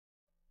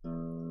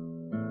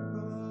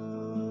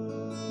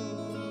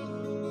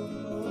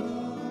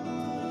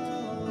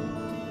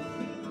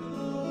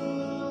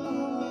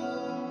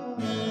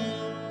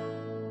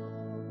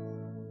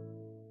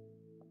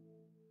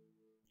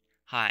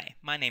Hi,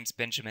 my name's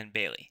Benjamin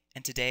Bailey,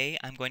 and today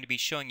I'm going to be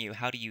showing you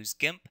how to use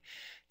GIMP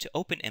to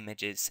open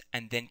images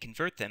and then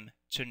convert them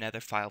to another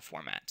file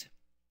format.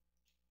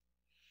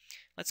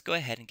 Let's go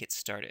ahead and get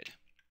started.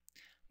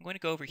 I'm going to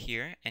go over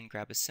here and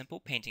grab a simple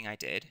painting I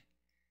did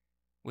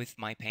with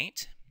my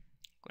paint.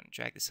 I'm going to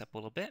drag this up a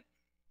little bit.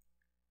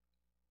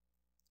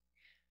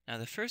 Now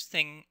the first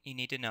thing you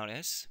need to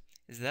notice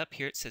is that up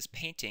here it says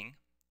painting_.png.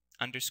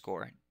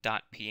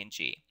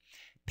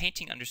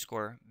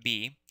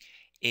 Painting_b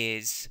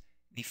is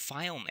the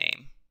file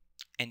name,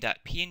 and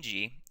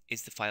 .png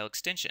is the file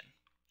extension.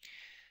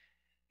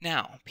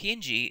 Now,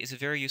 PNG is a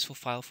very useful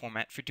file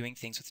format for doing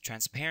things with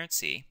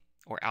transparency,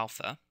 or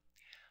alpha,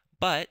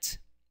 but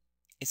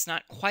it's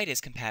not quite as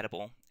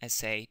compatible as,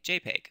 say,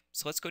 JPEG.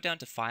 So let's go down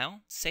to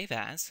File, Save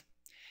As,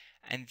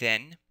 and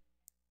then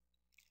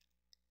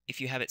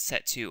if you have it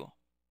set to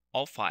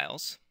All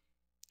Files,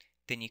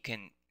 then you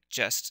can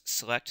just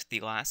select the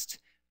last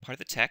part of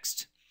the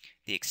text,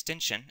 the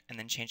extension, and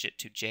then change it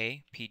to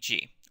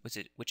JPG,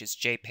 which is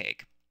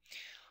JPEG.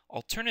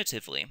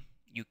 Alternatively,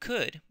 you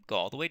could go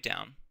all the way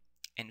down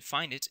and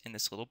find it in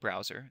this little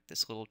browser,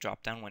 this little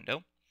drop-down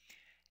window,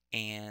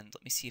 and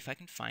let me see if I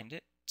can find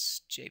it.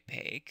 It's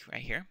JPEG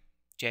right here,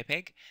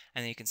 JPEG,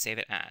 and then you can save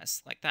it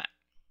as, like that.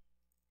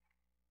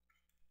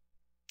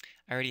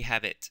 I already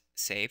have it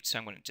saved, so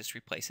I'm going to just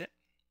replace it.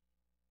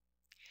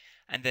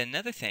 And then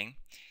another thing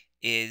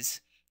is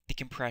the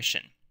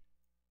compression.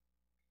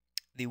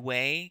 The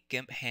way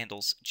GIMP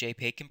handles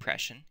JPEG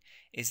compression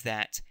is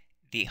that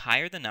the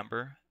higher the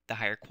number, the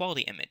higher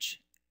quality image.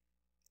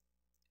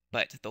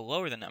 But the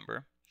lower the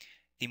number,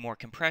 the more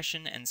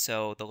compression, and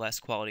so the less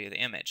quality of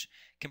the image.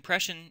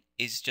 Compression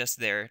is just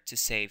there to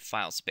save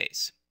file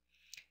space.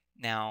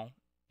 Now,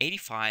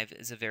 85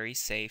 is a very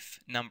safe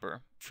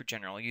number for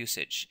general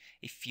usage.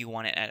 If you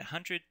want it at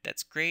 100,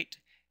 that's great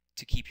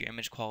to keep your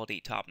image quality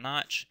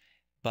top-notch,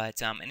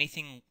 but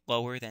anything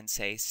lower than,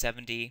 say,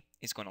 70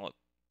 is going to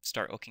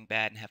start looking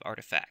bad and have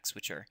artifacts,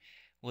 which are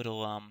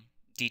little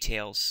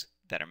details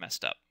that are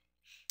messed up.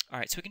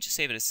 Alright, so we can just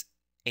save it as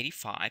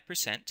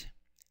 85%, and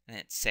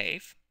then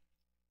save.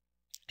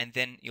 And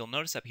then you'll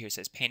notice up here it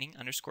says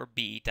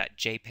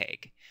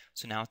painting_b.jpg.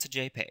 So now it's a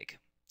JPEG.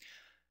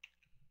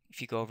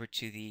 If you go over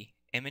to the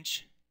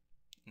image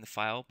in the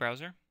file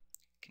browser, you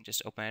can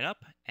just open it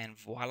up, and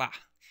voila,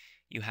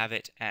 you have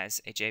it as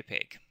a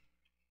JPEG.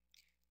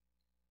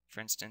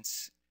 For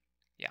instance,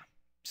 yeah,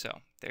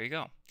 so there you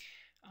go.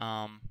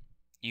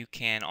 You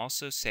can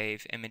also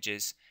save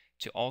images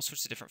to all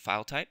sorts of different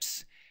file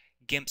types.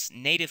 GIMP's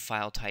native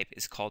file type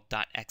is called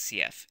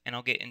 .xcf, and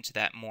I'll get into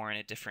that more in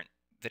a different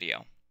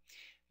video.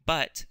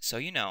 But, so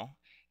you know,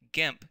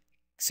 GIMP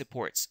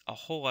supports a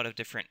whole lot of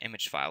different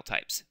image file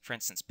types. For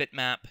instance,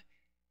 bitmap,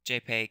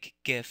 JPEG,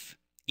 GIF,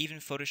 even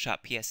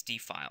Photoshop PSD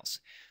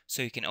files.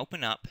 So you can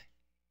open up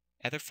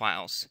other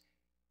files,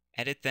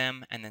 edit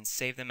them, and then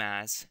save them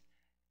as,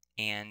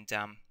 and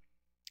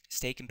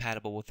stay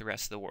compatible with the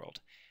rest of the world.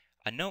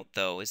 A note,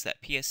 though, is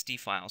that PSD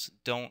files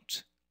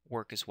don't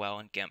work as well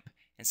in GIMP,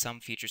 and some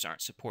features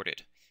aren't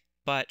supported.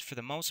 But for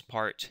the most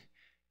part,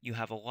 you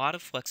have a lot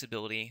of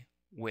flexibility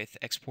with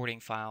exporting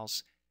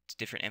files to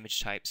different image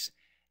types,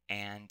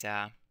 and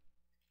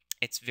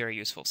it's very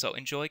useful. So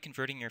enjoy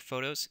converting your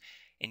photos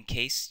in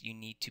case you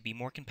need to be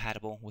more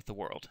compatible with the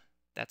world.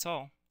 That's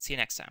all. See you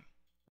next time.